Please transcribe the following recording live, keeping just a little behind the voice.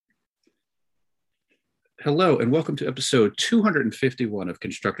Hello, and welcome to episode 251 of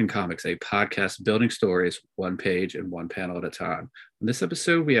Constructing Comics, a podcast building stories one page and one panel at a time. In this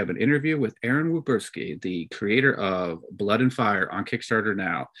episode, we have an interview with Aaron Wierburski, the creator of Blood and Fire on Kickstarter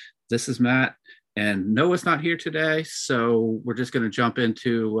now. This is Matt, and Noah's not here today, so we're just going to jump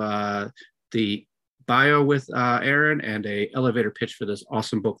into the bio with Aaron and a elevator pitch for this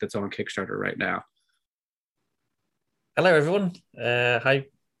awesome book that's on Kickstarter right now. Hello, everyone. Hi,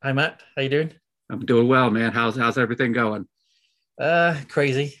 Matt. How you doing? I'm doing well, man. How's everything going?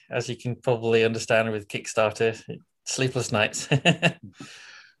 Crazy, as you can probably understand with Kickstarter. Sleepless nights.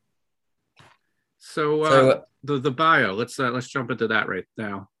 So the bio. Let's jump into that right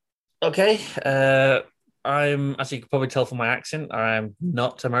now. Okay. I'm, as you can probably tell from my accent, I'm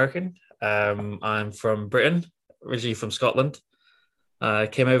not American. I'm from Britain, originally from Scotland. I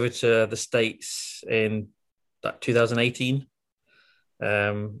came over to the States in 2018.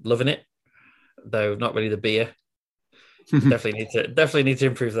 Loving it, though not really the beer. Definitely need to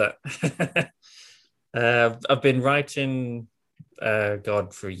improve that. I've been writing,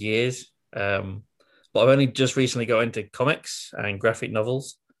 for years, but I've only just recently got into comics and graphic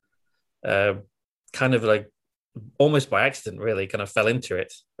novels. Kind of like almost by accident, really, kind of fell into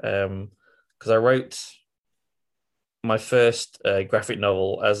it because I wrote my first graphic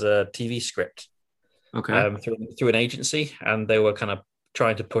novel as a TV script. Okay. Through an agency, and they were kind of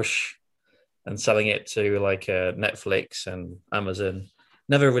trying to push and selling it to like Netflix and Amazon.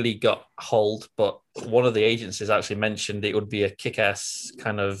 Never really got hold, but one of the agencies actually mentioned it would be a kick-ass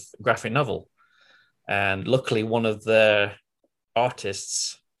kind of graphic novel. And luckily, one of their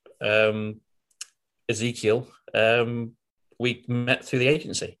artists, Ezekiel, we met through the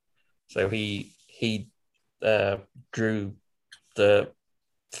agency. So he drew the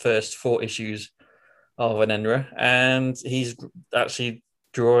first 4 issues of Anenra, and he's actually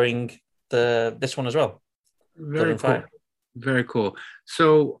drawing this one as well. Very cool. Very cool.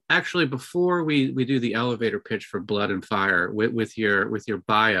 So actually, before we do the elevator pitch for Blood and Fire with your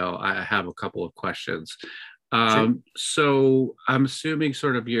bio, I have a couple of questions. Sure. So I'm assuming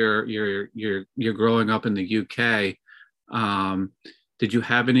sort of you're growing up in the UK. Did you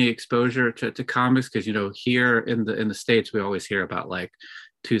have any exposure to comics? Because here in the States, we always hear about like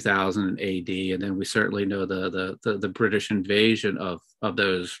 2000 AD, and then we certainly know the British invasion of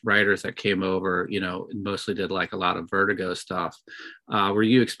those writers that came over. Mostly did like a lot of Vertigo stuff. Were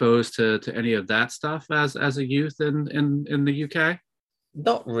you exposed to any of that stuff as a youth in the UK?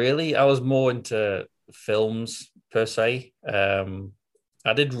 Not really. I was more into films per se. I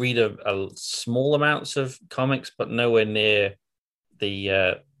did read a small amounts of comics, but nowhere near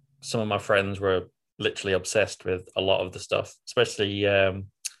the. Some of my friends were literally obsessed with a lot of the stuff, especially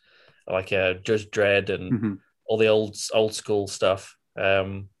like Judge Dredd and all the old school stuff.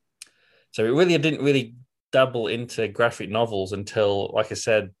 So I didn't really dabble into graphic novels until, like I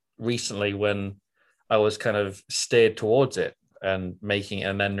said, recently, when I was kind of steered towards it and making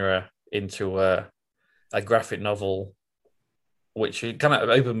an Enra into a graphic novel, which kind of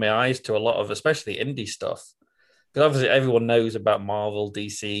opened my eyes to a lot of, especially indie stuff. Because obviously everyone knows about Marvel,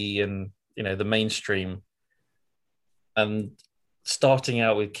 DC, and the mainstream. And starting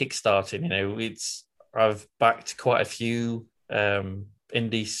out with Kickstarting, I've backed quite a few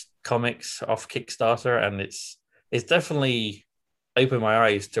indie comics off Kickstarter, and it's definitely opened my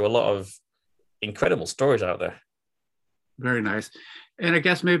eyes to a lot of incredible stories out there. Very nice. And I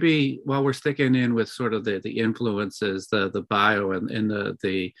guess maybe while we're sticking in with sort of the influences, the bio and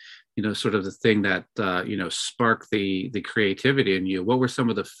the sort of the thing that sparked the creativity in you, what were some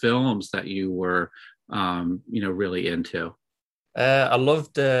of the films that you were really into? I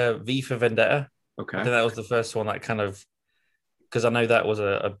loved V for Vendetta. Okay. I think that was the first one that kind of, because I know that was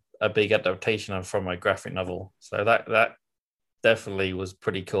a big adaptation from a graphic novel. So that definitely was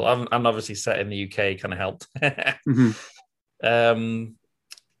pretty cool. I'm obviously set in the UK, kind of helped. I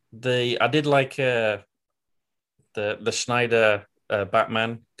did like the Schneider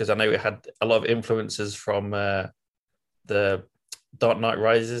Batman, because I know it had a lot of influences from the Dark Knight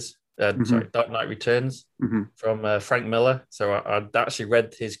Rises. Dark Knight Returns from Frank Miller. So I'd actually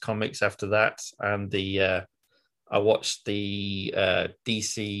read his comics after that, and I watched the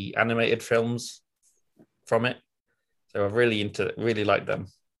DC animated films from it. So I'm really like them.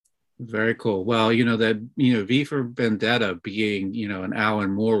 Very cool. Well, V for Vendetta being an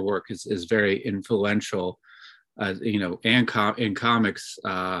Alan Moore work is very influential, in comics.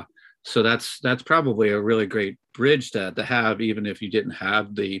 So that's probably a really great bridge to have, even if you didn't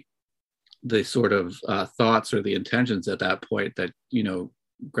have the sort of thoughts or the intentions at that point that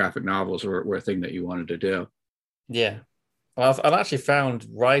graphic novels were a thing that you wanted to do. Yeah, well, I've actually found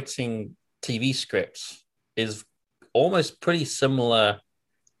writing TV scripts is almost pretty similar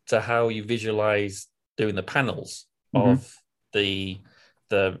to how you visualize doing the panels Mm-hmm. of the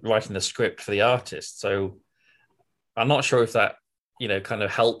writing the script for the artist. So I'm not sure if that kind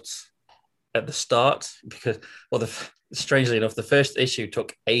of helped at the start because, well, strangely enough, the first issue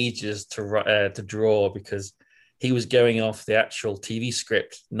took ages to draw because he was going off the actual TV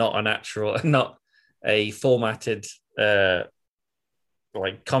script, not an actual, not a formatted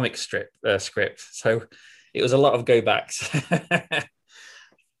like comic strip script. So it was a lot of go backs.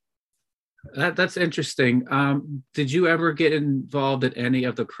 That's interesting. Did you ever get involved in any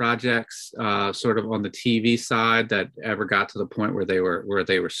of the projects, sort of on the TV side, that ever got to the point where they were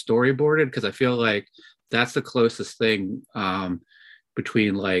storyboarded? Because I feel like that's the closest thing,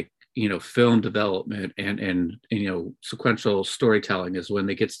 between, like, film development and sequential storytelling, is when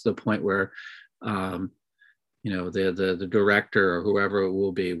they get to the point where, um, the director or whoever it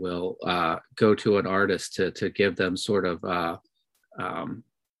will be will go to an artist to give them sort of. Um,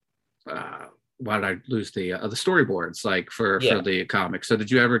 uh, why did I lose the storyboards, like for Yeah. the comics? So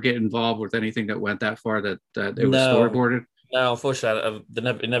did you ever get involved with anything that went that far, that it was No, storyboarded? no, unfortunately,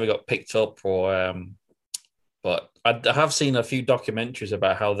 it never got picked up. Or, but I have seen a few documentaries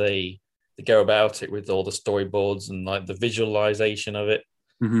about how they go about it with all the storyboards and like the visualization of it.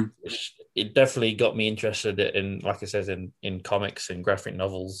 Mm-hmm. Which it definitely got me interested in, like I said, in comics and graphic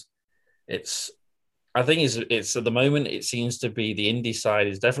novels. It's I think it's at the moment it seems to be the indie side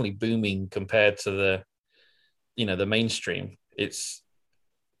is definitely booming compared to the mainstream. It's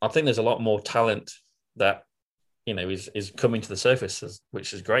I think there's a lot more talent that is coming to the surface,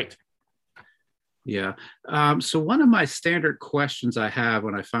 which is great. Yeah. So one of my standard questions I have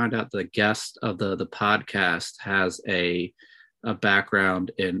when I find out the guest of the podcast has a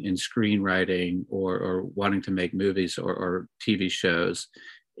background in screenwriting, or wanting to make movies or TV shows,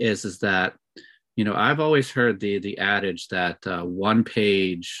 is that, I've always heard the adage that one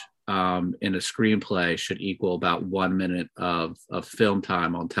page, in a screenplay, should equal about 1 minute of film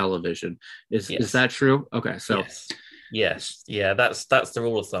time on television. Is Yes, that true? Okay, so yes, yes, yeah. That's the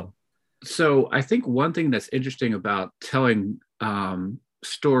rule of thumb. I think one thing that's interesting about telling,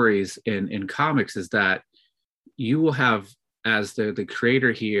 stories in comics, is that you will have, as the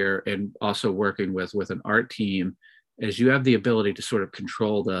creator here, and also working with an art team, is you have the ability to sort of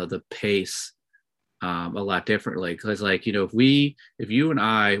control the pace, a lot differently. Because, like, if you and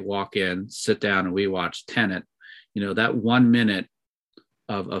I walk in, sit down, and we watch Tenet, that 1 minute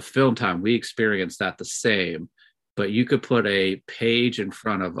of film time, we experience that the same. But you could put a page in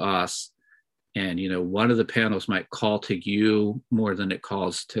front of us, and one of the panels might call to you more than it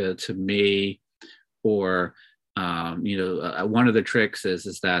calls to me. Or, one of the tricks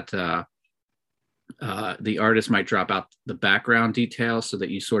is that, the artist might drop out the background details, so that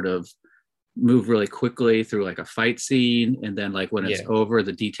you sort of move really quickly through, like, a fight scene, and then, like, when it's Yeah, over,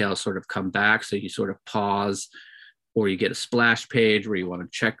 the details sort of come back, so you sort of pause. Or you get a splash page where you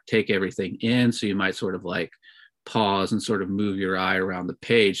want to take everything in, so you might sort of, like, pause and sort of move your eye around the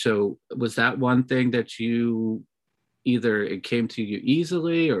page. So was that one thing that you, either it came to you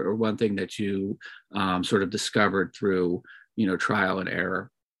easily, or one thing that you, sort of discovered through, trial and error?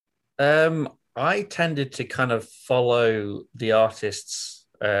 I tended to kind of follow the artist's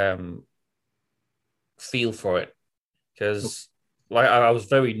feel for it because, like, I was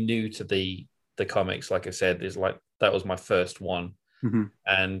very new to the comics. Like I said, is like that was my first one, Mm-hmm.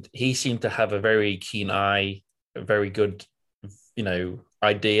 and he seemed to have a very keen eye, a very good,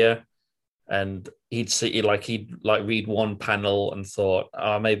 idea. And he'd read one panel and thought,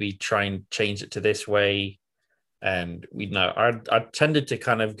 oh, maybe try and change it to this way. And I tended to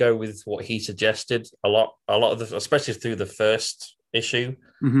kind of go with what he suggested a lot of especially through the first issue.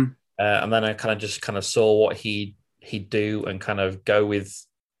 Mm-hmm. And then I kind of just kind of saw what he'd do and kind of go with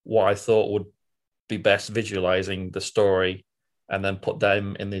what I thought would be best visualizing the story, and then put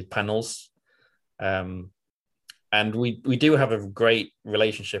them in the panels. And we do have a great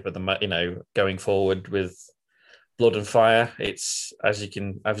relationship at going forward with Blood and Fire. It's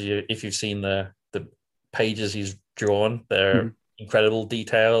if you've seen the pages he's drawn, Mm-hmm. they're incredible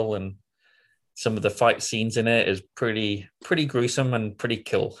detail, and some of the fight scenes in it is pretty gruesome and pretty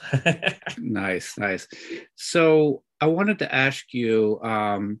cool. Nice, nice. So I wanted to ask you,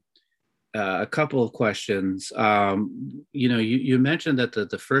 a couple of questions. You mentioned that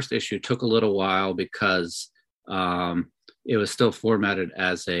the first issue took a little while because, it was still formatted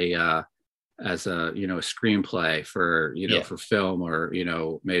as a a screenplay for Yeah. for film, or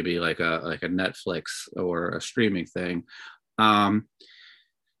maybe like a Netflix or a streaming thing. Um,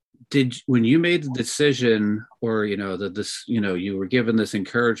 did when you made the decision, or this, you were given this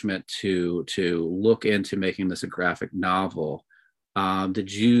encouragement to look into making this a graphic novel,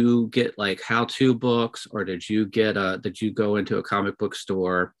 did you get like how-to books, or did you go into a comic book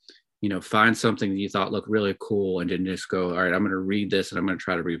store, find something that you thought looked really cool and didn't just go, all right, I'm going to read this and I'm going to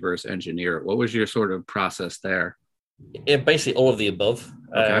try to reverse engineer it? What was your sort of process there? Yeah, basically all of the above.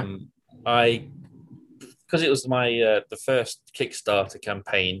 Okay. I because it was my the first Kickstarter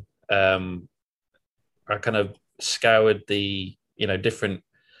campaign. I kind of scoured the different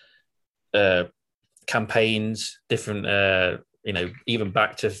uh, campaigns, different even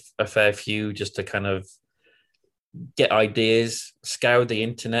back to a fair few, just to kind of get ideas. Scoured the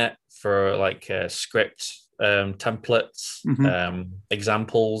internet for like script templates, Hmm.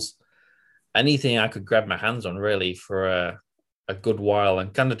 examples, anything I could grab my hands on really for a good while,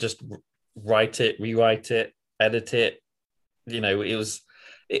 and kind of just write it, rewrite it, edit it.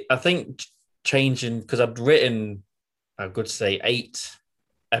 I think changing, because I'd written, I could say 8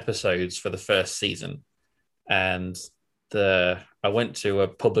 episodes for the first season, and I went to a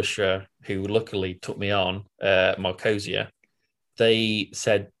publisher who luckily took me on, Marcosia. They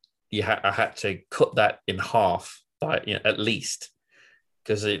said I had to cut that in half by at least,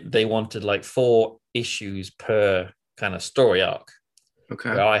 because they wanted like 4 issues per kind of story arc, Okay.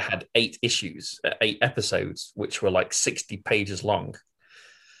 where I had 8 issues, 8 episodes, which were like 60 pages long.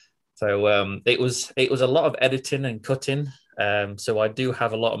 So it was a lot of editing and cutting. So I do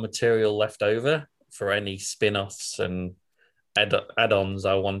have a lot of material left over for any spin-offs and add-ons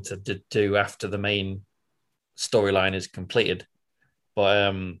I wanted to do after the main storyline is completed.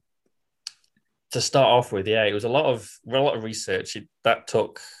 But to start off with, yeah, it was a lot of research. That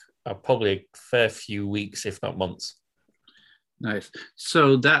took probably a fair few weeks, if not months. Nice.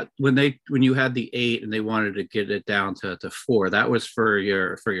 So that when you had the 8 and they wanted to get it down to 4, that was for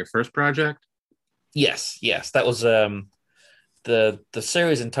your first project? Yes, yes, that was the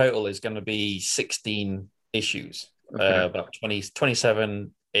series in total is going to be 16 issues, Okay. about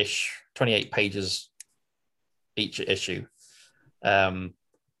 27 ish, 28 pages each issue. Um,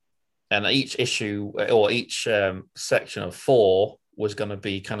 and each issue, or each section of 4, was going to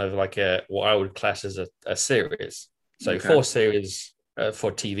be kind of like what I would class as a series. So Okay. 4 series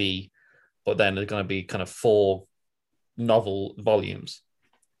for TV, but then there's going to be kind of 4 novel volumes.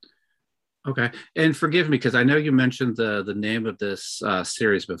 Okay. And forgive me because I know you mentioned the name of this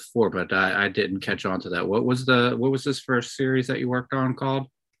series before, but I didn't catch on to that. What was this first series that you worked on called?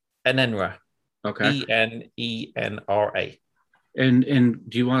 Enenra, Okay. Enenra. And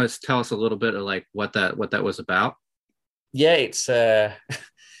do you want to tell us a little bit of like what that was about? Yeah, it's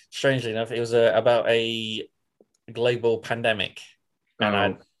strangely enough, it was about a global pandemic,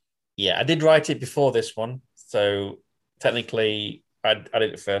 and Oh, I did write it before this one, so technically I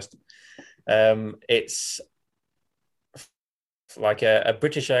did it first. It's like a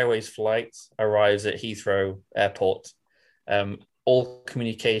British Airways flight arrives at Heathrow Airport. All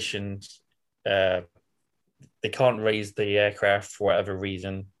communications, uh, they can't raise the aircraft for whatever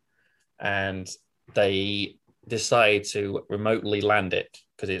reason, and they decide to remotely land it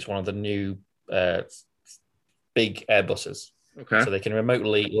because it's one of the new uh, big Airbuses, okay. so they can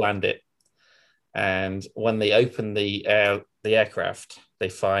remotely land it. And when they open the aircraft, they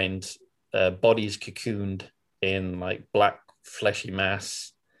find bodies cocooned in like black fleshy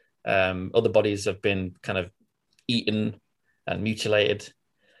mass. Other bodies have been kind of eaten and mutilated,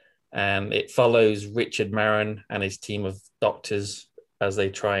 and it follows Richard Marin and his team of doctors as they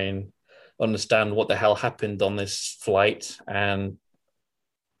try and understand what the hell happened on this flight and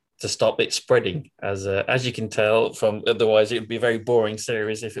to stop it spreading. As you can tell from, otherwise it would be a very boring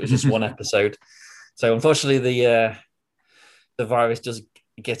series if it was just one episode. So unfortunately, the virus does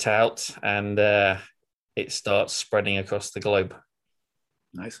get out, and it starts spreading across the globe.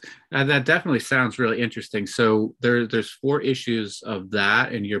 Nice. That definitely sounds really interesting. So there's 4 issues of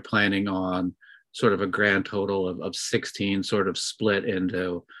that, and you're planning on sort of a grand total of 16, sort of split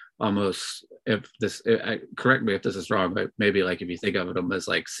into almost, if this correct me if this is wrong, but maybe like if you think of them as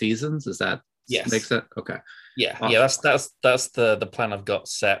like seasons, does that make Yes, sense? Okay. yeah. Awesome. That's the plan I've got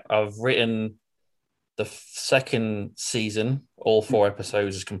set. I've written the second season, all 4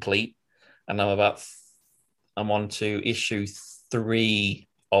 episodes is complete, and I'm on to issue 3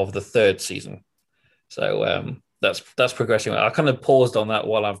 of the third season. So that's progressing. I kind of paused on that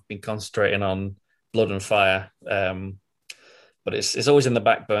while I've been concentrating on Blood and Fire, but it's always in the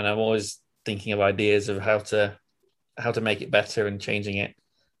back burner. I'm always thinking of ideas of how to make it better and changing it,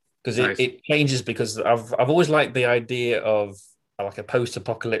 because it, Nice. it changes, because I've always liked the idea of like a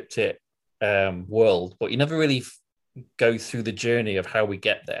post-apocalyptic world, but you never really go through the journey of how we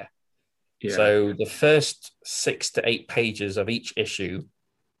get there. Yeah. So the first 6 to 8 pages of each issue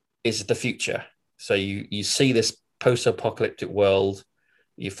is the future. So you see this post-apocalyptic world.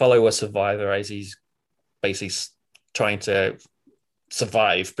 You follow a survivor as he's basically trying to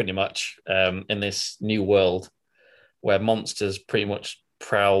survive, pretty much, in this new world where monsters pretty much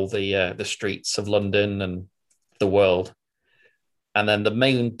prowl the streets of London and the world. And then the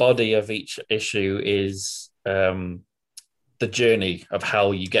main body of each issue is the journey of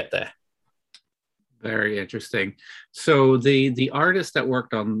how you get there. Very interesting. So the artist that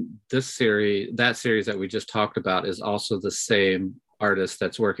worked on that series that we just talked about, is also the same artist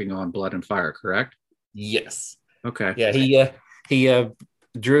that's working on Blood and Fire, correct? Yes. Okay. Yeah, he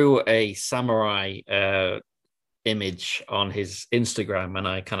drew a samurai image on his Instagram, and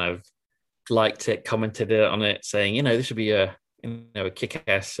I kind of liked it, commented on it, saying, this should be a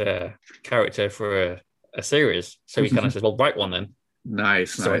kick-ass character for a series. So he kind of said, "Well, write one then."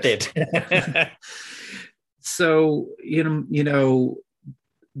 Nice. So I did. So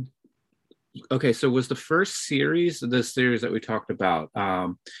okay, so was the first series, this series that we talked about,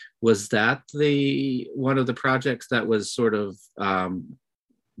 was that the one of the projects that was sort of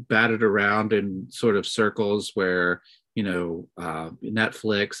batted around in sort of circles where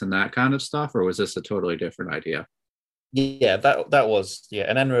Netflix and that kind of stuff, or was this a totally different idea? Yeah, that was,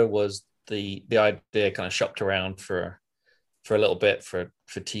 and Enra was the idea kind of shopped around for a little bit for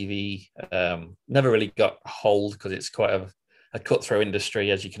TV. Never really got hold because it's quite a cutthroat industry,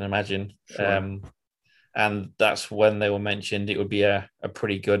 as you can imagine. Sure. And that's when they were mentioned it would be a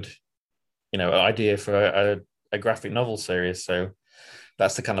pretty good, idea for a graphic novel series. So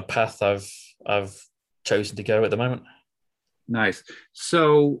that's the kind of path I've chosen to go at the moment. Nice.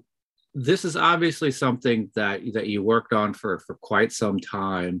 So this is obviously something that you worked on for quite some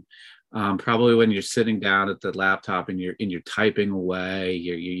time. Probably when you're sitting down at the laptop and you're typing away,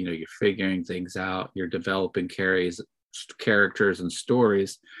 you're figuring things out, you're developing characters and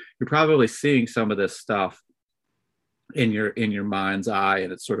stories. You're probably seeing some of this stuff in your mind's eye,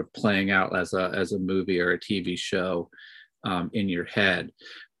 and it's sort of playing out as a movie or a TV show in your head.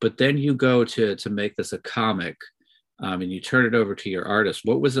 But then you go to make this a comic, and you turn it over to your artist.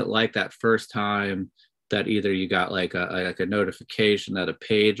 What was it like that first time that either you got like a notification that a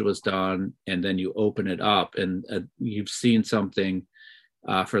page was done, and then you open it up and you've seen something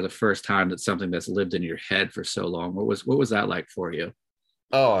for the first time, that's something that's lived in your head for so long? What was that like for you?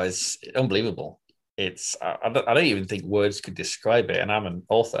 Oh, it's unbelievable. I don't even think words could describe it, and I'm an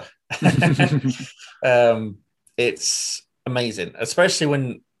author. um, it's amazing,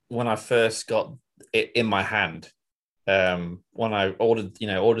 especially when I first got it in my hand. When I ordered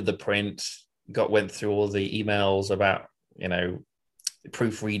the print, went through all the emails about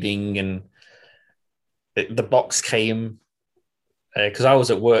proofreading, and the box came because I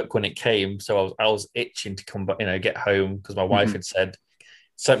was at work when it came, so I was itching to come, get home, because my wife had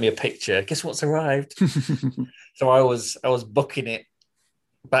sent me a picture. Guess what's arrived? So I was booking it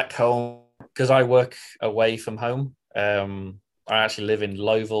back home because I work away from home. I actually live in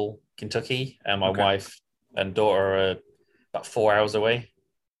Louisville, Kentucky, and my Okay. wife and daughter are about 4 hours away,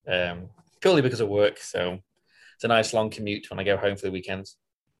 purely because of work. So it's a nice long commute when I go home for the weekends.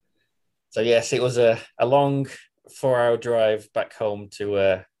 So yes, it was a long 4 hour drive back home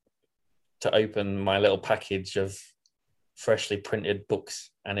to open my little package of freshly printed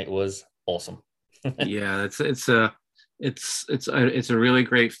books, and it was awesome. Yeah, it's a really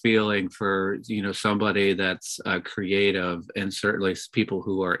great feeling for somebody that's creative, and certainly people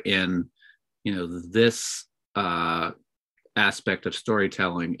who are in this aspect of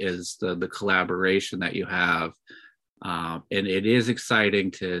storytelling, is the collaboration that you have. And it is exciting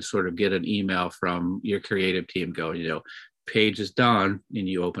to sort of get an email from your creative team going, page is done, and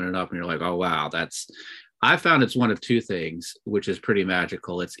you open it up and you're like, oh wow, I found it's one of two things, which is pretty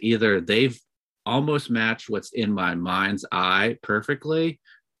magical. It's either they've almost matched what's in my mind's eye perfectly,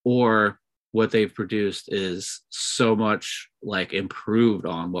 or what they've produced is so much like improved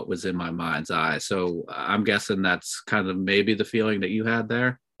on what was in my mind's eye. So I'm guessing that's kind of maybe the feeling that you had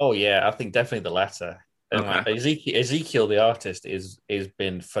there. Oh yeah, I think definitely the latter. And Okay. like Ezekiel, the artist, is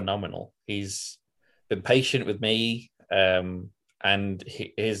been phenomenal. He's been patient with me, and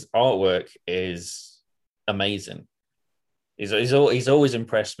his artwork is amazing. He's always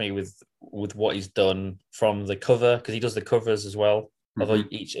impressed me with what he's done from the cover, because he does the covers as well of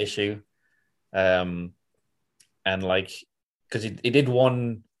each issue. And like, because he did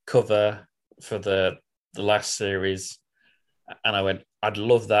one cover for the last series, and I went, I'd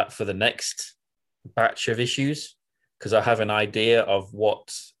love that for the next batch of issues, because I have an idea of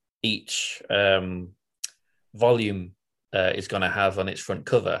what each volume is going to have on its front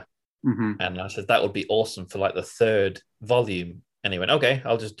cover. Hmm. And I said, that would be awesome for like the third volume. And he went, okay,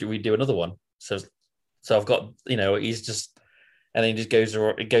 I'll just redo another one. So I've got, he's just, and then he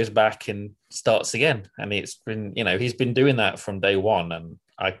just goes back and starts again. And it's been, he's been doing that from day one, and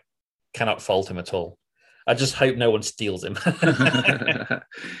I cannot fault him at all. I just hope no one steals him.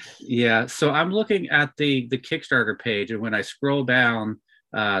 Yeah. So I'm looking at the Kickstarter page, and when I scroll down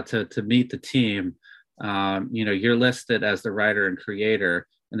to meet the team, you're listed as the writer and creator,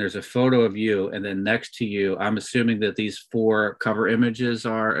 and there's a photo of you, and then next to you, I'm assuming that these four cover images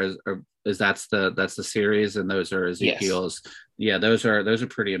is that's the series, and those are Ezekiel's. Yes. Yeah, those are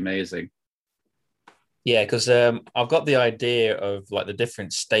pretty amazing. Yeah, because I've got the idea of like the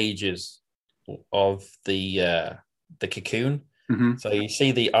different stages of the cocoon. Mm-hmm. So you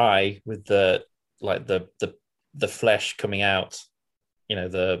see the eye with the flesh coming out,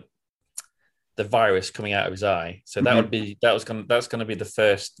 the virus coming out of his eye. So that's gonna be the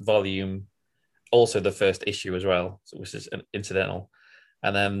first volume, also the first issue as well, which is incidental.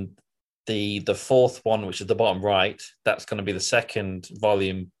 And then the fourth one, which is the bottom right, that's going to be the second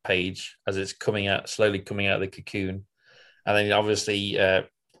volume page as it's slowly coming out of the cocoon. And then obviously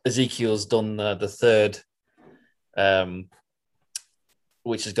Ezekiel's done the third,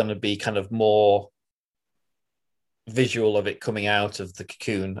 which is going to be kind of more visual of it coming out of the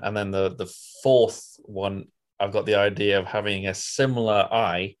cocoon. And then the fourth one, I've got the idea of having a similar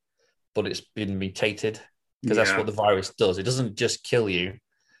eye, but it's been mutated, because that's what the virus does. It doesn't just kill you,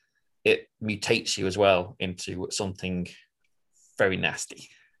 it mutates you as well into something very nasty.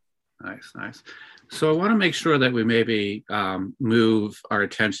 Nice. So I want to make sure that we maybe move our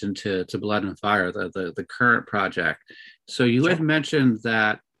attention to Blood and Fire, the current project. So you had mentioned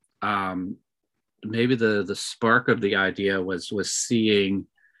that maybe the spark of the idea was seeing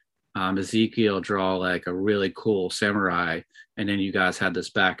Ezekiel draw like a really cool samurai, and then you guys had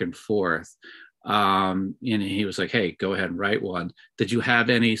this back and forth. And he was like, hey, go ahead and write one. Did you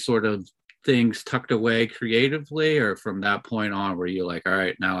have any sort of things tucked away creatively, or from that point on were you like, all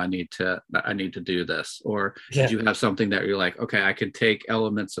right, now I need to do this? Or did you have something that you're like, okay, I can take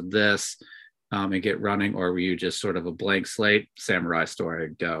elements of this and get running? Or were you just sort of a blank slate samurai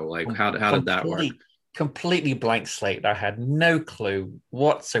story, go like, how did that work? Completely blank slate. I had no clue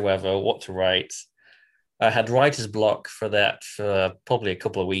whatsoever what to write. I had writer's block for that for probably a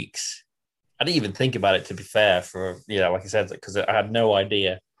couple of weeks. I didn't even think about it, to be fair, like I said, because I had no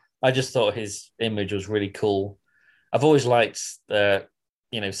idea. I just thought his image was really cool. I've always liked,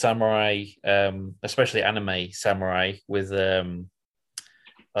 samurai, especially anime samurai with, I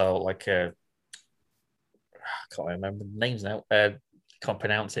can't remember the names now. Can't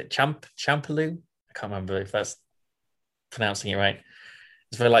pronounce it. Champaloo? I can't remember if that's pronouncing it right.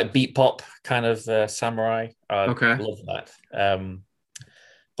 It's very like beat pop kind of samurai. Okay. Love that.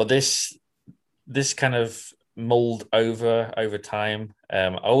 But this kind of mulled over time. I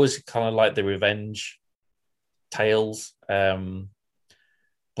always kind of like the revenge tales,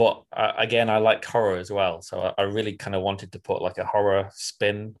 but again, I like horror as well. So I really kind of wanted to put like a horror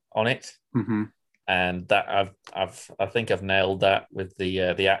spin on it, and that I think I've nailed that with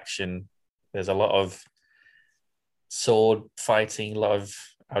the action. There's a lot of sword fighting, a lot of,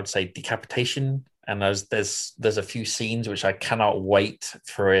 I would say, decapitation, and there's a few scenes which I cannot wait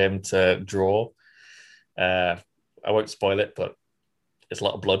for him to draw. I won't spoil it, but it's a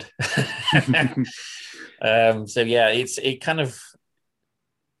lot of blood. So yeah, it kind of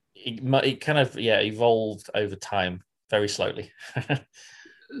evolved over time very slowly.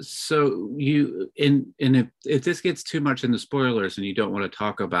 So if this gets too much into spoilers and you don't want to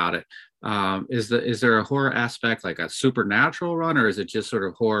talk about it, is there a horror aspect, like a supernatural run, or is it just sort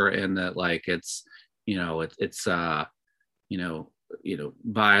of horror in that, like it's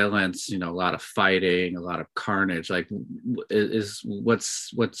violence, a lot of fighting, a lot of carnage? Like,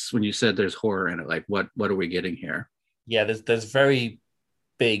 what's when you said there's horror in it, like what are we getting here? Yeah, there's very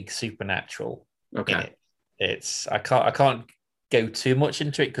big supernatural. Okay. In it. It's I can't go too much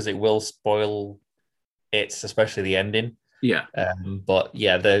into it because it will spoil it, especially the ending. Yeah. But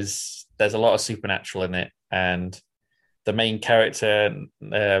yeah, there's a lot of supernatural in it, and the main character,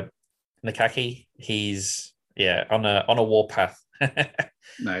 Nakaki, he's on a warpath.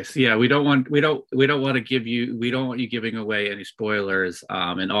 Nice. Yeah, we don't want you giving away any spoilers.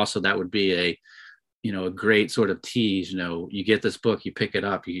 And also that would be a great sort of tease. You get this book, you pick it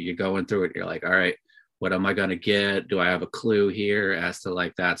up, you're going through it, you're like, all right, what am I going to get? Do I have a clue here as to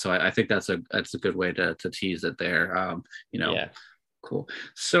like that? So I think that's a good way to tease it there. Yeah. Cool.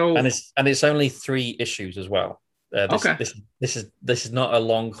 So and it's only 3 issues as well. This Okay. this this is not a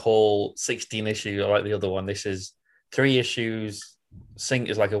long haul 16 issue like the other one. This is 3 issues. Sync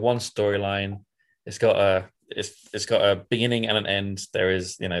is like a one storyline. It's got a beginning and an end.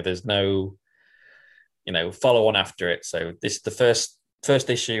 There's no follow on after it. So this is the first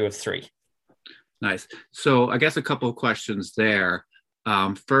issue of 3. Nice. So I guess a couple of questions there.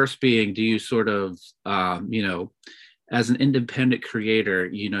 First being, do you sort of, as an independent creator,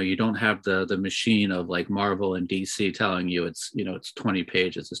 you don't have the machine of like Marvel and DC telling you it's 20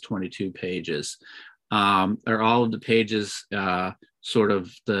 pages, it's 22 pages. Are all of the pages sort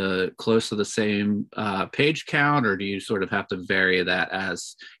of the close to the same page count, or do you sort of have to vary that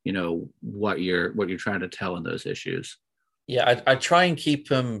as what you're trying to tell in those issues? Yeah, I try and keep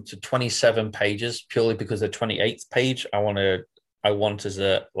them to 27 pages purely because the 28th page I want as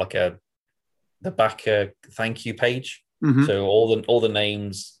the backer thank you page. Mm-hmm. So all the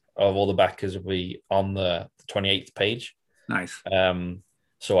names of all the backers will be on the 28th page. Nice.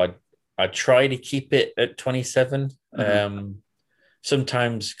 So I try to keep it at 27. Mm-hmm.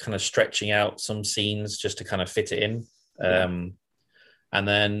 Sometimes kind of stretching out some scenes just to kind of fit it in. Yeah. And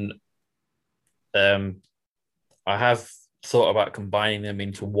then I have thought about combining them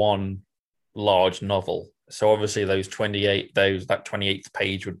into one large novel. So obviously that 28th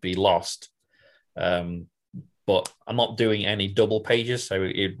page would be lost. But I'm not doing any double pages, so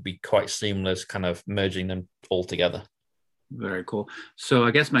it'd be quite seamless kind of merging them all together. Very cool. So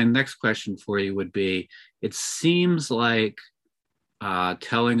I guess my next question for you would be, it seems like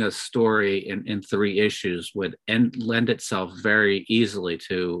telling a story in 3 issues would lend itself very easily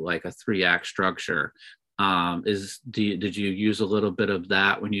to like a 3-act structure. Did you use a little bit of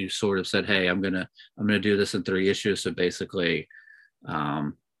that when you sort of said, hey, I'm gonna do this in 3 issues, so basically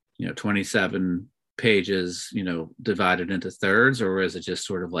 27 pages divided into thirds, or is it just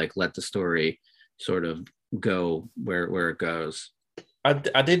sort of like let the story sort of go where it goes? I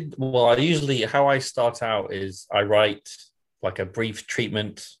did well. I usually, how I start out is I write like a brief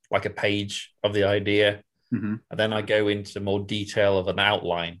treatment, like a page of the idea, Mm-hmm. and then I go into more detail of an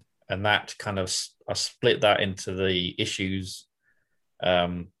outline, and that kind of I split that into the issues.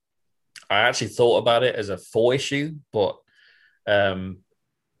 I actually thought about it as a 4 issue, but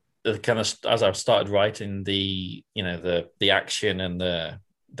the kind of as I've started writing the action and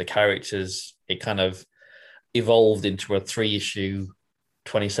the characters, it kind of evolved into a 3 issue,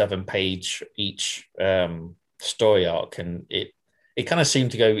 27 page each story arc, and it kind of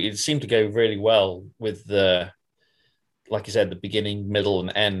seemed to go really well with the, like you said, the beginning, middle,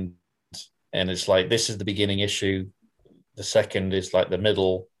 and end. And it's like this is the beginning issue, the second is like the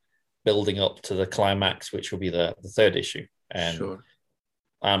middle, building up to the climax, which will be the 3rd issue. And Sure.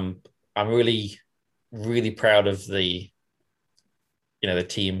 I'm really, really proud of the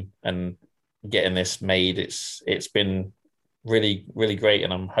team and getting this made. It's been really, really great,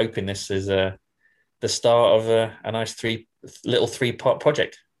 and I'm hoping this is the start of a nice 3-part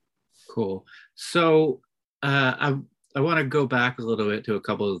project. Cool. So I want to go back a little bit to a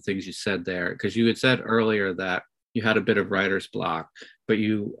couple of the things you said there, because you had said earlier that you had a bit of writer's block, but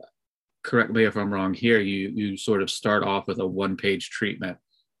you, correct me if I'm wrong here, you sort of start off with a 1-page treatment.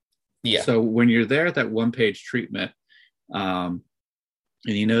 Yeah. So when you're there at that 1-page treatment, and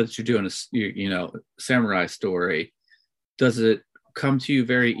you know that you're doing a samurai story, does it come to you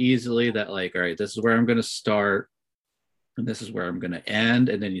very easily that like, all right, this is where I'm going to start and this is where I'm going to end,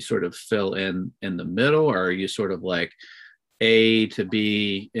 and then you sort of fill in the middle, or are you sort of like A to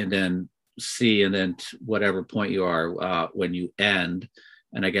B and then C and then whatever point you are when you end?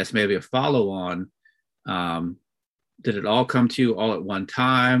 And I guess maybe a follow on, did it all come to you all at one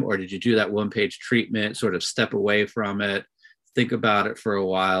time, or did you do that 1-page treatment, sort of step away from it, think about it for a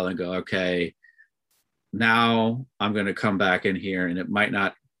while and go, okay, now I'm going to come back in here, and it might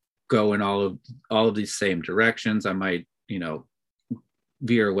not go in all of these same directions. I might,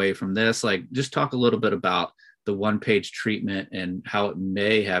 veer away from this. Like, just talk a little bit about the 1-page treatment and how it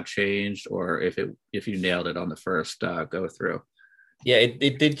may have changed, or if you nailed it on the first go through. Yeah,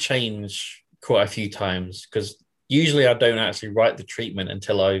 it did change quite a few times, because usually I don't actually write the treatment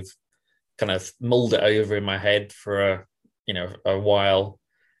until I've kind of mulled it over in my head for a while.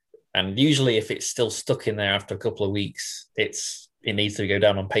 And usually if it's still stuck in there after a couple of weeks, it needs to go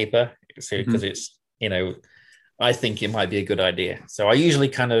down on paper. So, because it's, I think it might be a good idea. So I usually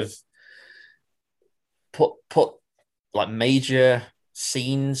kind of put like major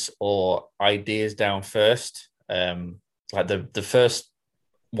scenes or ideas down first. Like the first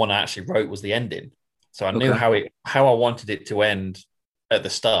one I actually wrote was the ending. So I knew how I wanted it to end at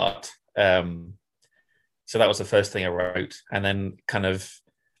the start. So that was the first thing I wrote, and then kind of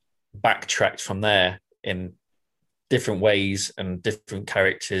backtracked from there in different ways and different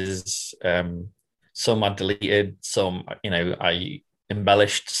characters. Some I deleted, some I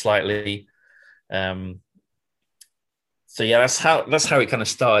embellished slightly. So yeah, that's how it kind of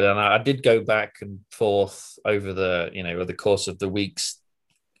started, and I did go back and forth over the course of the weeks,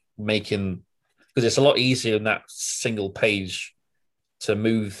 making, because it's a lot easier in that single page to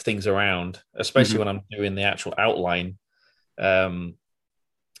move things around, especially when I'm doing the actual outline.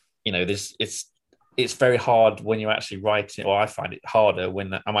 This it's very hard when you're actually writing, or I find it harder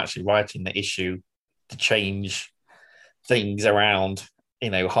when I'm actually writing the issue to change things around,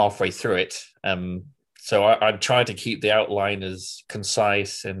 halfway through it. So I try to keep the outline as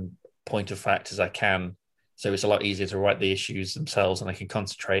concise and point of fact as I can. So it's a lot easier to write the issues themselves, and I can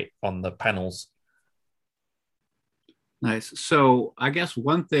concentrate on the panels. Nice. So I guess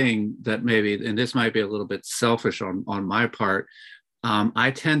one thing that maybe, and this might be a little bit selfish on my part,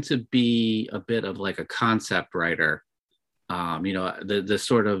 I tend to be a bit of like a concept writer. The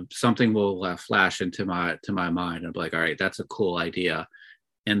sort of something will flash into my mind. I'm like, all right, that's a cool idea,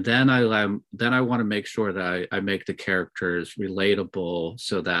 and then I want to make sure that I make the characters relatable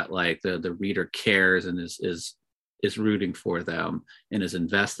so that like the reader cares and is rooting for them and is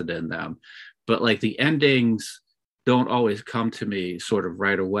invested in them. But like the endings don't always come to me sort of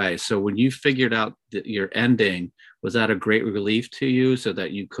right away. So when you figured out your ending, was that a great relief to you so that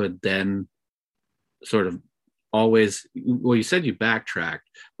you could then sort of always, well, you said you backtracked,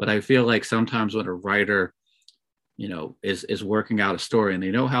 but I feel like sometimes when a writer, is working out a story and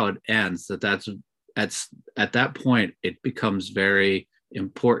they know how it ends, that's at that point, it becomes very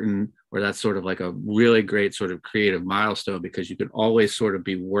important, or that's sort of like a really great sort of creative milestone, because you can always sort of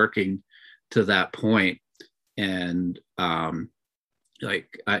be working to that point. And and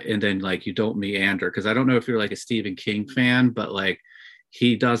then like you don't meander, because I don't know if you're like a Stephen King fan, but like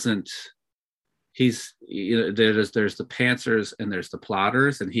he doesn't, there's the pantsers and there's the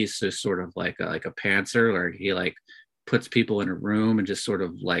plotters, and he's just sort of like a pantser, or he like puts people in a room and just sort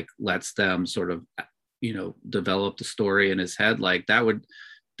of like lets them sort of develop the story in his head. Like that would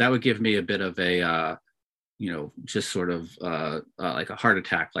give me a bit of a just sort of like a heart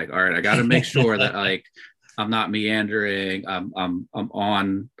attack. Like, all right, I got to make sure that like I'm not meandering. I'm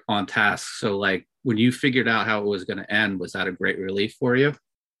on task. So like when you figured out how it was going to end, was that a great relief for you?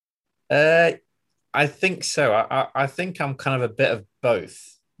 I think so. I think I'm kind of a bit of both,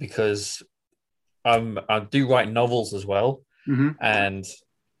 because I do write novels as well, and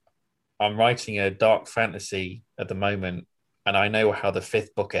I'm writing a dark fantasy at the moment, and I know how the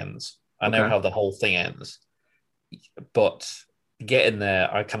fifth book ends. I know how the whole thing ends, but getting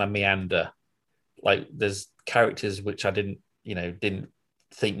there, I kind of meander. Like there's characters which I didn't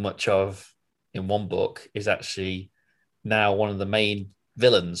think much of in one book is actually now one of the main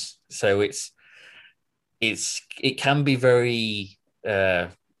villains. So it can be very I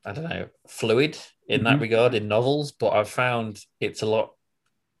don't know, fluid in that regard in novels, but I've found it's a lot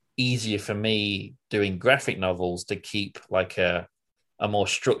easier for me doing graphic novels to keep like a more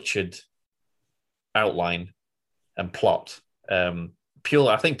structured outline and plot. I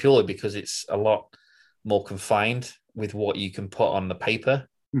think purely because it's a lot more confined with what you can put on the paper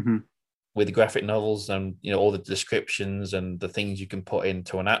with the graphic novels, and all the descriptions and the things you can put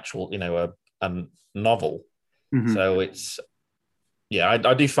into an actual a novel. So it's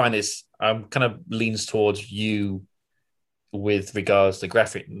I do find I'm kind of leans towards you with regards to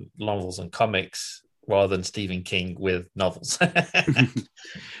graphic novels and comics rather than Stephen King with novels.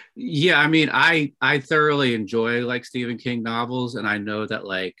 Yeah, I mean, I thoroughly enjoy like Stephen King novels, and I know that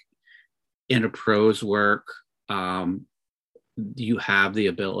like in a prose work, you have the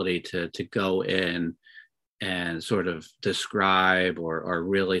ability to go in and sort of describe or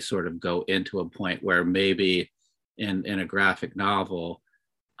really sort of go into a point where maybe in a graphic novel,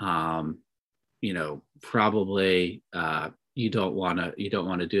 probably you don't want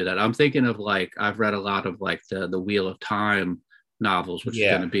to do that. I'm thinking of like, I've read a lot of like the Wheel of Time novels, which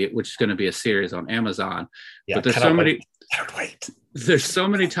is going to be a series on Amazon. But there's so many. There's so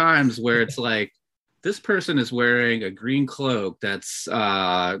many times where it's like, this person is wearing a green cloak that's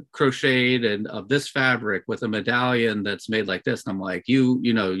crocheted and of this fabric with a medallion that's made like this. And I'm like,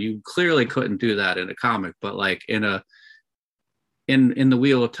 you clearly couldn't do that in a comic, but like in the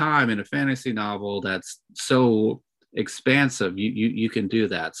Wheel of Time, in a fantasy novel that's so expansive, you can do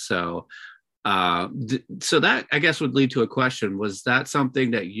that. So so that I guess would lead to a question. Was that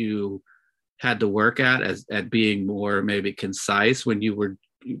something that you had to work at being more maybe concise when you were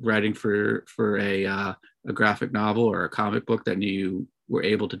writing for a graphic novel or a comic book that you were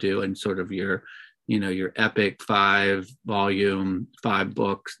able to do in sort of your epic 5-volume 5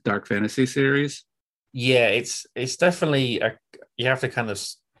 books dark fantasy series? Yeah, it's definitely you have to kind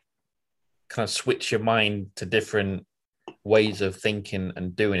of switch your mind to different ways of thinking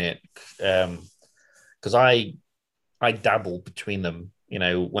and doing it. Because I dabble between them. You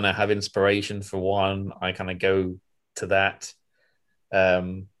know, when I have inspiration for one, I kind of go to that.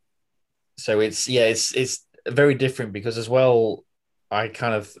 Um, so it's very different because as well, I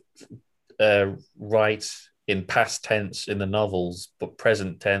kind of write in past tense in the novels, but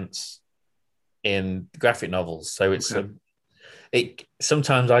present tense in graphic novels. So it's Okay. a it.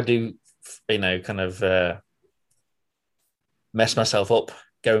 Sometimes I do, kind of mess myself up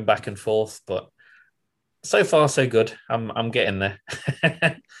going back and forth, but so far so good. I'm getting there.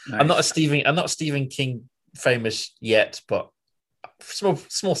 Nice. I'm not Stephen King famous yet, but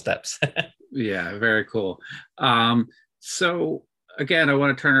small steps. Yeah, very cool. Um, so again, I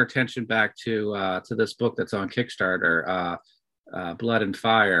want to turn our attention back to this book that's on Kickstarter, Blood and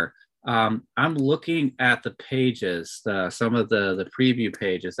Fire. I'm looking at the pages, some of the preview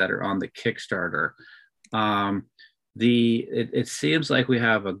pages that are on the Kickstarter. Um, it seems like we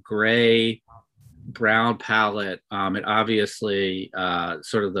have a gray brown palette. It obviously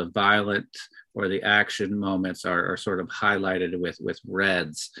sort of the violent or the action moments are sort of highlighted with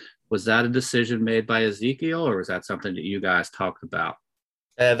reds. Was that a decision made by Ezekiel, or was that something that you guys talked about?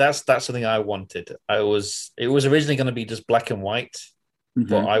 That's something I wanted. It was originally going to be just black and white, but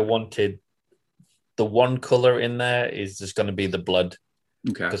Mm-hmm. I wanted the one color in there is just going to be the blood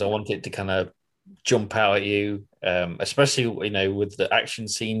Okay. because I want it to kind of jump out at you, especially with the action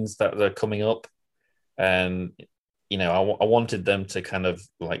scenes that are coming up, and I wanted them to kind of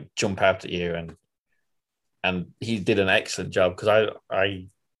like jump out at you, and he did an excellent job because I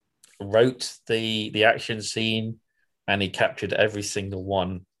wrote the action scene and he captured every single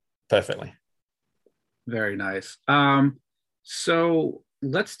one perfectly. Very nice. So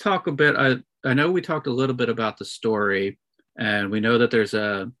let's talk a bit. I know we talked a little bit about the story, and we know that there's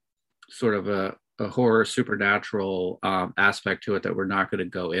a sort of a horror supernatural aspect to it that we're not going to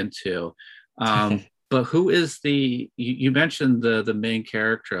go into. But who is you mentioned the main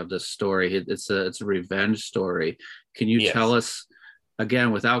character of this story? It's a revenge story. Can you tell Yes. us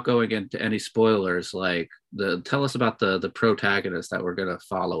again, without going into any spoilers, like the tell us about the protagonist that we're going to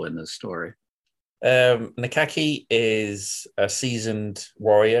follow in this story? Nakaki is a seasoned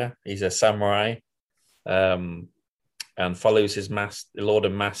warrior. He's a samurai, um, and follows his lord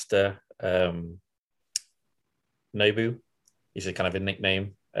and master, Nobu. He's a kind of a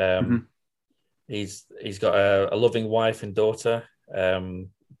nickname. Mm-hmm. He's got a loving wife and daughter,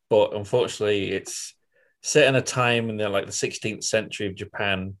 but unfortunately, it's set in a time in the 16th century of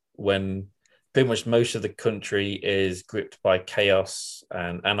Japan when pretty much most of the country is gripped by chaos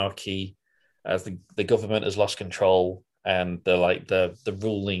and anarchy, as the government has lost control and the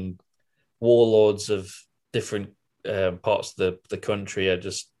ruling warlords of different parts of the country are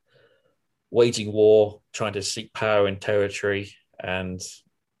just waging war, trying to seek power and territory, and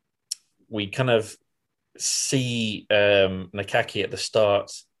we kind of see Nakaki at the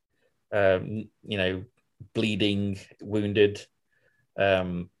start, bleeding, wounded,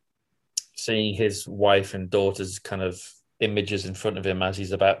 um, seeing his wife and daughter's kind of images in front of him as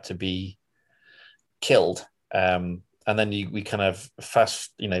he's about to be killed. And then we kind of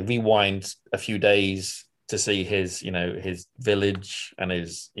rewind a few days to see his village and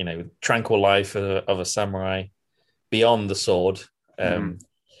his, tranquil life of a samurai beyond the sword. Mm-hmm. Um,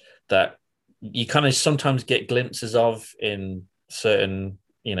 that you kind of sometimes get glimpses of in certain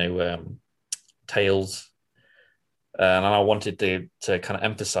tales, and I wanted to kind of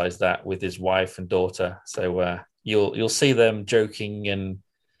emphasize that with his wife and daughter. So you'll see them joking and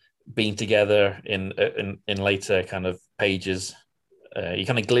being together in later kind of pages. You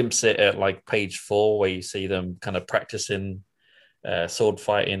kind of glimpse it at like page 4 where you see them kind of practicing sword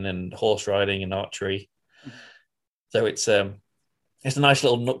fighting and horse riding and archery. So it's a nice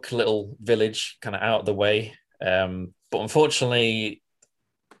little nook, little village, kind of out of the way. But unfortunately,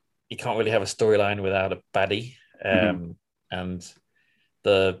 you can't really have a storyline without a baddie. Mm-hmm. And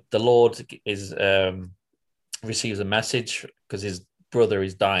the Lord is receives a message because his brother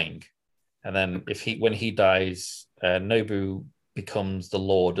is dying, and then if he when he dies, Nobu becomes the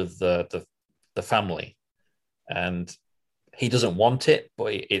Lord of the family, and he doesn't want it,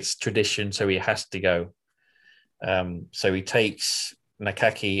 but it's tradition, so he has to go. So he takes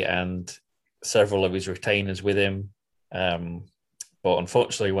Nakaki and several of his retainers with him. Um, but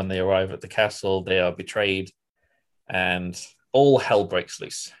unfortunately, when they arrive at the castle, they are betrayed and all hell breaks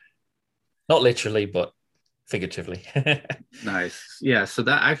loose. Not literally, but figuratively. Nice. Yeah. So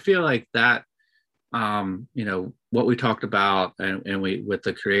that I feel like that what we talked about and we with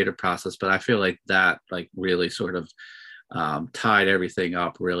the creative process, but I feel like that like really sort of tied everything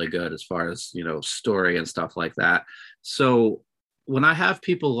up really good as far as story and stuff like that. So when I have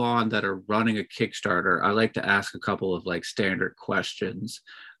people on that are running a Kickstarter, I like to ask a couple of like standard questions.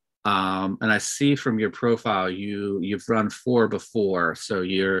 And I see from your profile you've run four before, so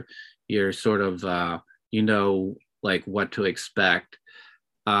you're sort of like what to expect.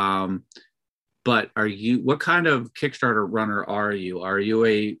 Um, but what kind of Kickstarter runner are you? Are you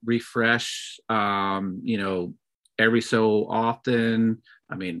a refresh, every so often?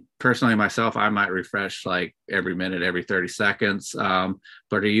 I mean, personally, myself, I might refresh like every minute, every 30 seconds. But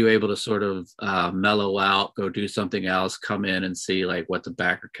are you able to sort of mellow out, go do something else, come in and see like what the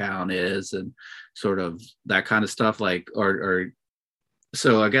backer count is and sort of that kind of stuff? Like, or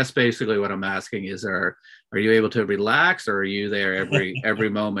so I guess basically what I'm asking is, are you able to relax, or are you there every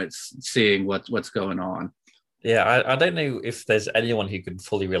moment seeing what's going on? Yeah, I don't know if there's anyone who can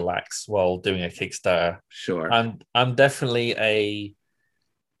fully relax while doing a Kickstarter. Sure. I'm definitely a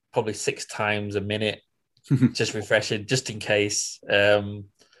probably 6 times a minute, just refreshing, just in case.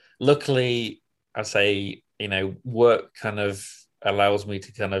 Luckily, I say, work kind of allows me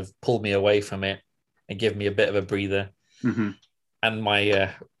to kind of pull me away from it and give me a bit of a breather, Mm-hmm. and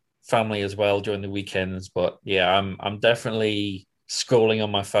my family as well during the weekends. But yeah, I'm definitely scrolling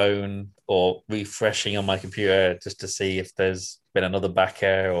on my phone or refreshing on my computer just to see if there's been another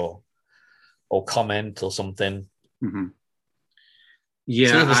backer or comment or something. Mm-hmm. See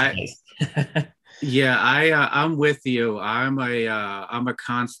Yeah, if it's nice. I'm with you. I'm a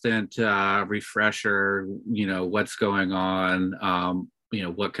constant refresher. What's going on.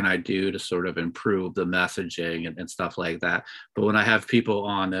 What can I do to sort of improve the messaging and stuff like that. But when I have people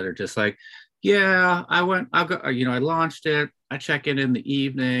on that are just like, yeah, I'll go. I launched it. I check in the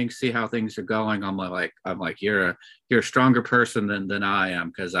evening, see how things are going. I'm like, you're a stronger person than I am,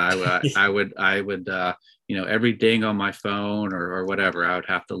 because I would every ding on my phone or whatever, I would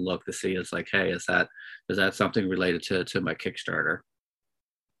have to look to see. It's like, hey, is that something related to my Kickstarter?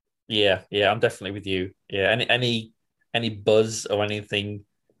 Yeah, I'm definitely with you. Yeah, any buzz or anything.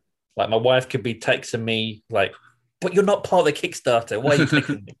 Like my wife could be texting me like, "But you're not part of the Kickstarter. Why are you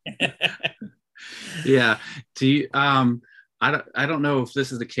texting me?" Yeah. Do you I don't know if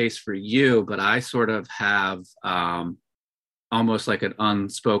this is the case for you, but I sort of have almost like an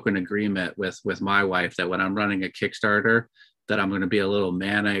unspoken agreement with my wife that when I'm running a Kickstarter, that I'm going to be a little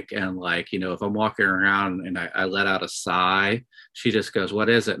manic, and like, if I'm walking around and I let out a sigh, she just goes, "What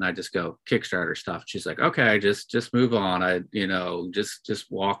is it?" And I just go, "Kickstarter stuff." She's like, "Okay, just move on.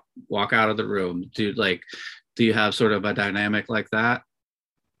 Just walk out of the room." Do you have sort of a dynamic like that?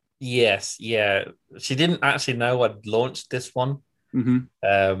 Yes, yeah. She didn't actually know I'd launched this one,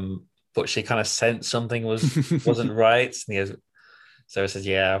 Mm-hmm. but she kind of sensed something wasn't right. So I said,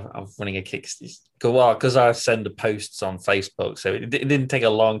 "Yeah, I'm running a Kickstarter." Well, because I send the posts on Facebook, so it didn't take her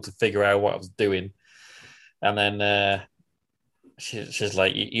long to figure out what I was doing. And then she's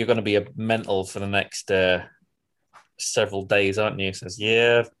like, "You're going to be a mental for the next several days, aren't you?" Says,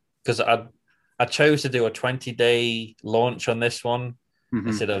 "Yeah," because I chose to do a 20-day launch on this one Mm-hmm.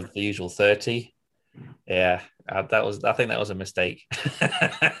 instead of the usual 30. Yeah, I think that was a mistake.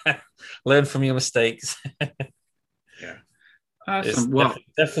 Learn from your mistakes. Yeah. It's Awesome. Well,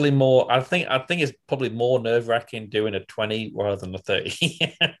 definitely more. I think it's probably more nerve wracking doing a 20 rather than a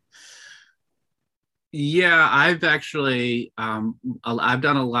 30. yeah, I've done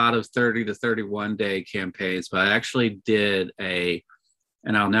a lot of 30 to 31 day campaigns, but I actually did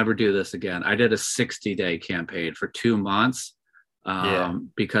and I'll never do this again. I did a 60-day campaign for 2 months, Yeah,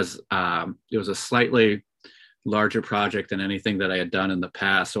 because it was a slightly larger project than anything that I had done in the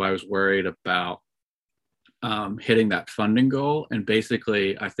past. So I was worried about hitting that funding goal. And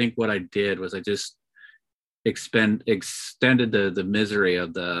basically, I think what I did was I just extended the misery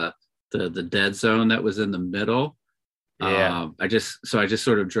of the dead zone that was in the middle. yeah, I just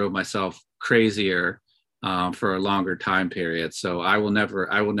sort of drove myself crazier for a longer time period. So I will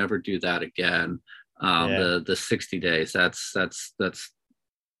never do that again. yeah. The 60 days, that's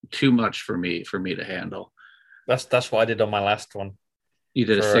too much for me to handle. That's what I did on my last one You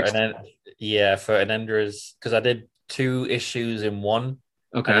did a for 60. yeah, for an Enders, because I did 2 issues in one.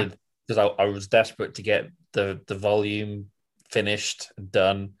 I Okay. did because I was desperate to get the volume finished and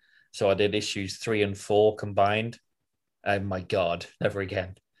done. So I did issues 3 and 4 combined. Oh my God, never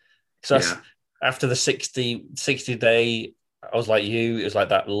again. So Yeah. after the 60 day, I was like you, it was like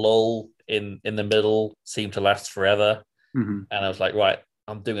that lull in the middle seemed to last forever. Hmm. And I was like, right,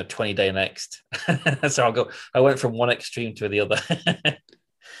 I'm doing a 20-day next. So I went from one extreme to the other.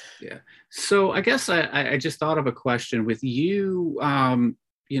 Yeah. So I guess I just thought of a question with you,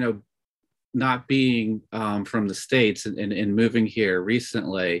 you know, not being from the States and moving here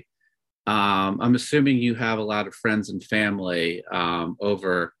recently. I'm assuming you have a lot of friends and family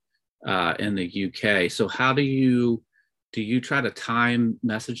over in the UK. So how do you try to time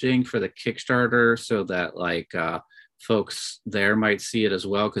messaging for the Kickstarter so that like folks there might see it as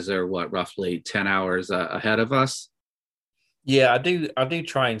well? Because they're what, roughly 10 hours ahead of us. Yeah, I do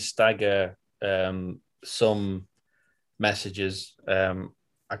try and stagger some messages.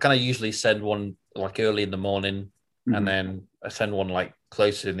 I kind of usually send one like early in the morning, and Hmm. then I send one like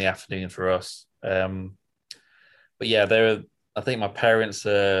closer in the afternoon for us. But yeah, they're I think my parents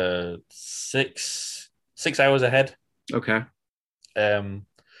are 6 hours ahead. Okay. Um,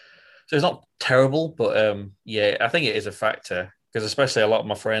 so it's not terrible, but yeah, I think it is a factor because especially a lot of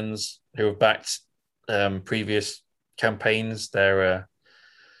my friends who have backed previous campaigns, they're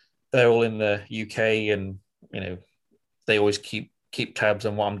all in the UK, and you know they always keep tabs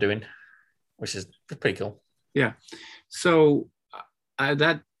on what I'm doing, which is pretty cool. Yeah. So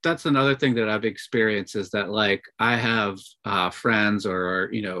that's another thing that I've experienced is that like I have friends or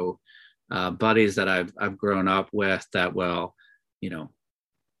you know buddies that I've grown up with that well, you know,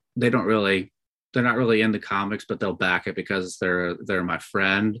 they don't really they're not really into comics, but they'll back it because they're my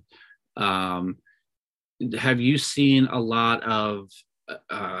friend. Um, have you seen a lot of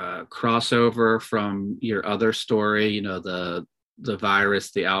crossover from your other story? You know, the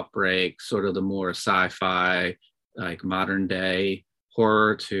virus, the outbreak, sort of the more sci-fi, like modern day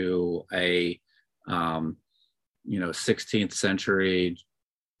horror to a um, you know 16th century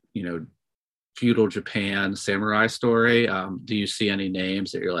you know feudal Japan samurai story. Do you see any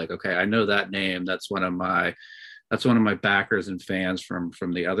names that you're like, okay, I know that name. That's one of my backers and fans from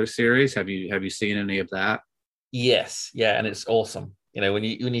the other series. Have you seen any of that? Yes, yeah, and it's awesome. You know, when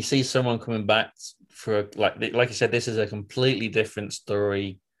you see someone coming back for like you said, this is a completely different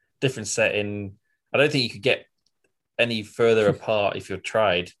story, different setting. I don't think you could get any further apart if you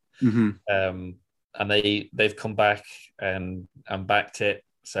tried. Mm-hmm. Um, and they've come back and backed it.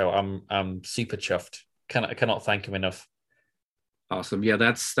 So I'm super chuffed. I cannot thank him enough. Awesome. Yeah,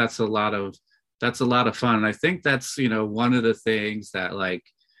 that's a lot of fun. And I think that's, you know, one of the things that like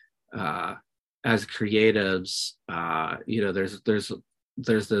uh as creatives, you know, there's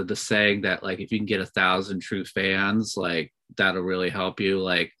the saying that like if you can get 1,000 true fans, like that'll really help you.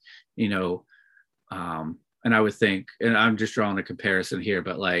 Like, you know, and I would think, and I'm just drawing a comparison here,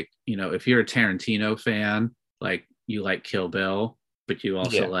 but like, you know, if you're a Tarantino fan, like you like Kill Bill, but you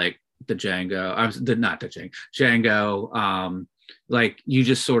also Yeah, like the Django, I was the not the Django, like you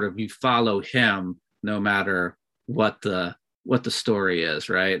just sort of you follow him no matter what the story is,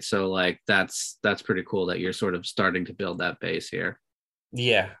 right? So like that's pretty cool that you're sort of starting to build that base here.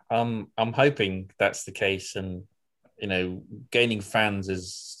 yeah. I'm hoping that's the case, and you know, gaining fans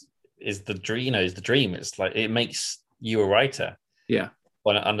is the dream. You know, is the dream. It's like it makes you a writer Yeah.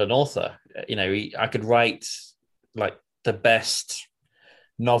 and an author. You know, I could write like the best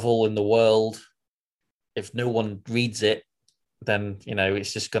novel in the world. If no one reads it, then you know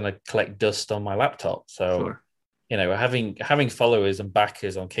it's just going to collect dust on my laptop. So Sure. you know, having followers and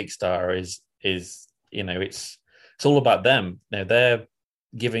backers on Kickstarter is you know it's all about them. You know, they're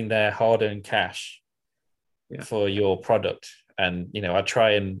giving their hard earned cash Yeah. for your product, and you know, I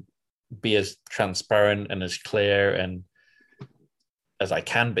try and be as transparent and as clear and as I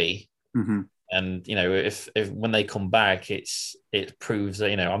can be. Mm-hmm. And you know, if when they come back, it proves that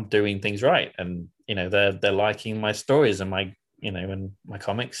you know I'm doing things right, and you know they're liking my stories and my you know and my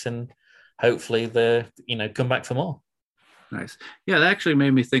comics, and hopefully they you know come back for more. Nice. Yeah, that actually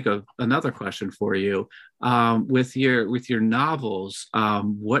made me think of another question for you. With your novels,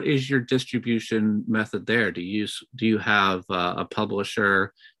 what is your distribution method there? Do you have a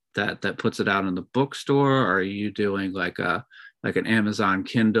publisher that puts it out in the bookstore, or are you doing like an Amazon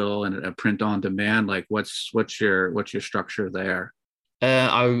Kindle and a print on demand? Like what's your structure there?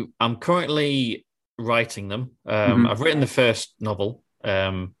 I'm currently writing them. Hmm. I've written the first novel,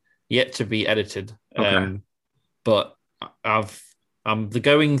 yet to be edited. Okay. But I've I'm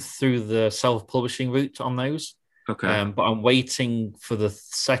going through the self-publishing route on those. Okay. But I'm waiting for the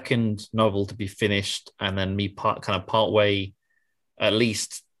second novel to be finished, and then me part way, at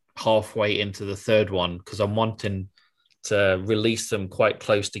least halfway into the third one, because I'm wanting to release them quite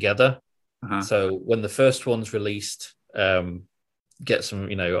close together. Uh-huh. So when the first one's released, get some,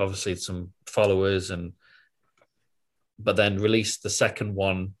 you know, obviously some followers, and but then release the second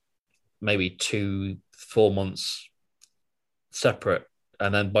one maybe 2 4 months separate,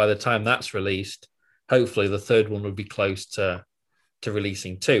 and then by the time that's released, hopefully the third one would be close to to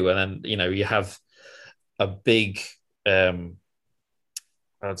releasing two, and then you have a big, I'd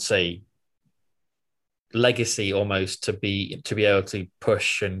say, legacy almost to be able to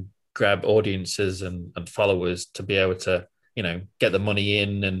push and grab audiences and followers to be able to get the money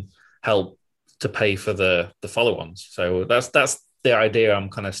in and help to pay for the follow-ons. So that's the idea I'm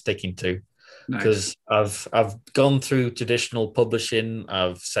kind of sticking to, Nice. because I've gone through traditional publishing.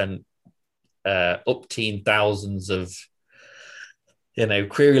 I've sent upteen thousands of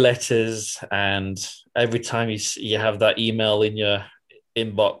query letters, and every time you have that email in your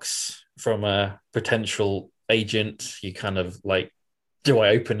inbox from a potential agent, you kind of like, do I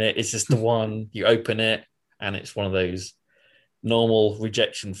open it? Is this the one? You open it, and it's one of those normal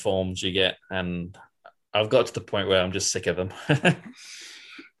rejection forms you get, and I've got to the point where I'm just sick of them.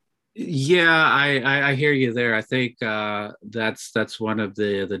 Yeah, I hear you there. I think that's one of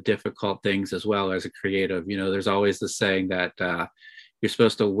the difficult things as well as a creative. There's always the saying that you're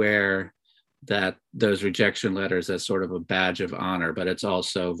supposed to wear those rejection letters as sort of a badge of honor, but it's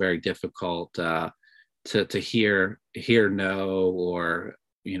also very difficult to hear no, or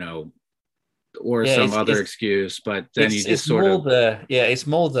Yeah, some other excuse. But then you just it's sort more of the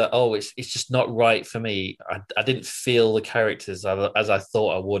oh, it's just not right for me. I didn't feel the characters as I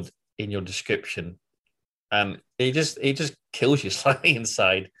thought I would in your description, and it just kills you slightly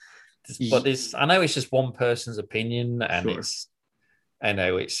inside. But I know it's just one person's opinion, and sure. I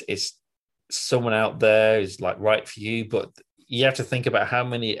know it's someone out there is like right for you, but you have to think about how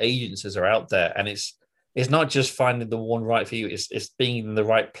many agencies are out there, and it's not just finding the one right for you. It's being in the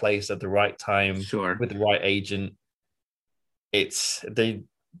right place at the right time Sure. with the right agent. It's the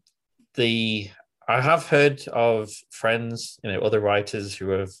I have heard of friends, other writers who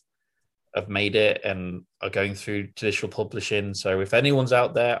have made it and are going through traditional publishing. So if anyone's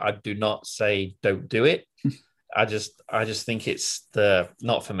out there, I do not say don't do it. I just think it's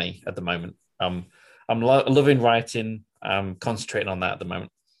not for me at the moment. I'm loving writing. I'm concentrating on that at the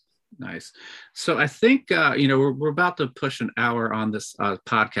moment. Nice. So I think we're about to push an hour on this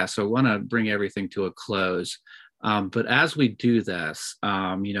podcast, so I want to bring everything to a close. But as we do this,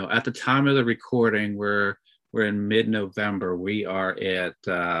 at the time of the recording, we're in mid-November. We are at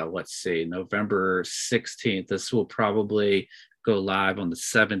let's see, November 16th. This will probably go live on the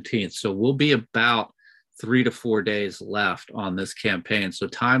 17th. So we'll be about 3 to 4 days left on this campaign. So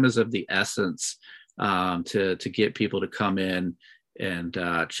time is of the essence to get people to come in and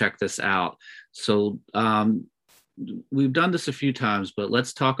check this out. So we've done this a few times, but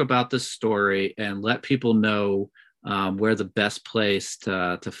let's talk about this story and let people know where the best place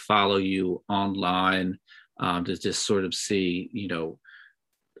to follow you online, to just sort of see,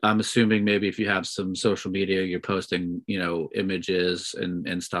 I'm assuming maybe if you have some social media, you're posting, images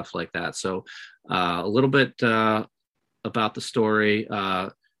and stuff like that. So a little bit about the story,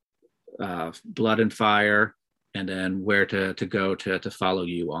 Blood and Fire, and then where to go to follow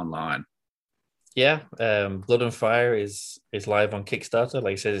you online. Yeah, Blood and Fire is live on Kickstarter.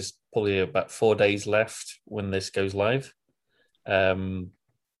 Like I said, it's probably about 4 days left when this goes live.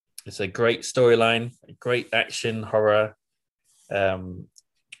 It's a great storyline, great action horror.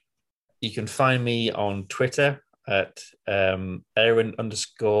 You can find me on Twitter at Aaron_WROB,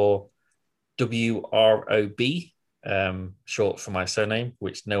 short for my surname,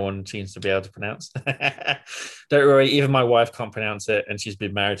 which no one seems to be able to pronounce. Don't worry, even my wife can't pronounce it, and she's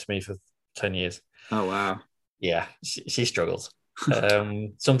been married to me for 10 years. Oh, wow. Yeah, she struggles.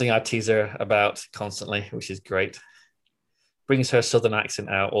 Something I tease her about constantly, which is great. Brings her southern accent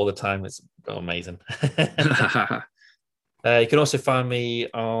out all the time. It's amazing. You can also find me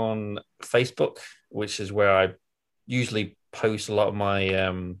on Facebook, which is where I usually post a lot of my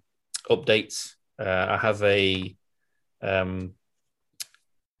updates. I have a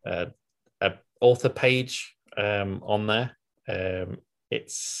author page on there.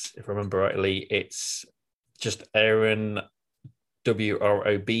 It's, if I remember rightly, it's just Aaron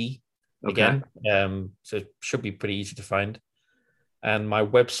WROB again. Okay. So it should be pretty easy to find. And my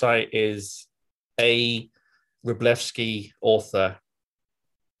website is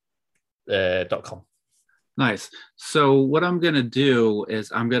wryblewskiauthor.com. Nice. So what I'm going to do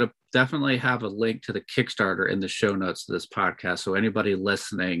is I'm going to definitely have a link to the Kickstarter in the show notes of this podcast. So anybody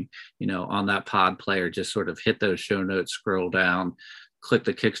listening, on that pod player, just sort of hit those show notes, scroll down, click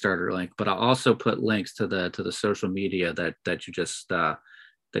the Kickstarter link. But I'll also put links to the social media that you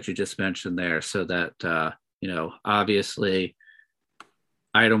just mentioned there, so that obviously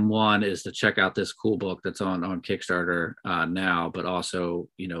item one is to check out this cool book that's on Kickstarter now, but also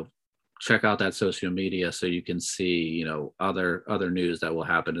check out that social media so you can see other news that will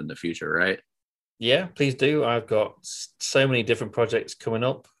happen in the future, right? Yeah, please do. I've got so many different projects coming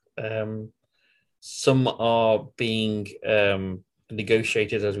up. Some are being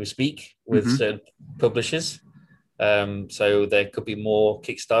negotiated as we speak with Hmm. certain publishers. So there could be more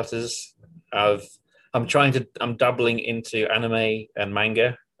Kickstarters. I've I'm dabbling into anime and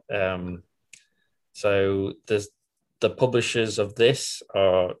manga. Um, so the publishers of this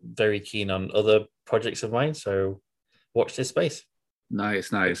are very keen on other projects of mine. So watch this space.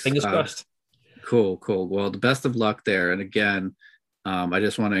 Nice, nice. Fingers crossed. Cool, cool. Well, the best of luck there. And again, I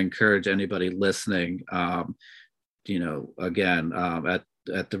just want to encourage anybody listening. Again,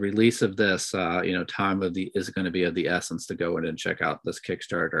 at the release of this, time is going to be of the essence to go in and check out this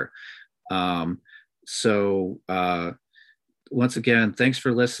Kickstarter. Um, so once again, thanks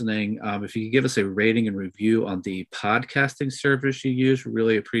for listening. If you could give us a rating and review on the podcasting service you use, we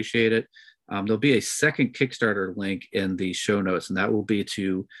really appreciate it. There'll be a second Kickstarter link in the show notes, and that will be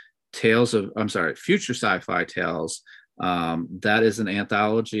to Future Sci-Fi Tales. That is an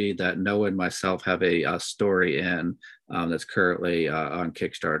anthology that Noah and myself have a story in that's currently on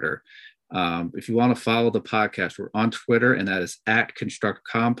Kickstarter. If you want to follow the podcast, we're on Twitter, and that is at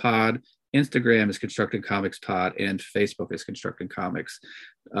ConstructCompod. Instagram is Constructing Comics Pod, and Facebook is Constructing Comics.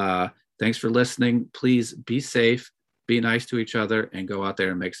 Thanks for listening. Please be safe, be nice to each other, and go out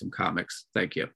there and make some comics. Thank you.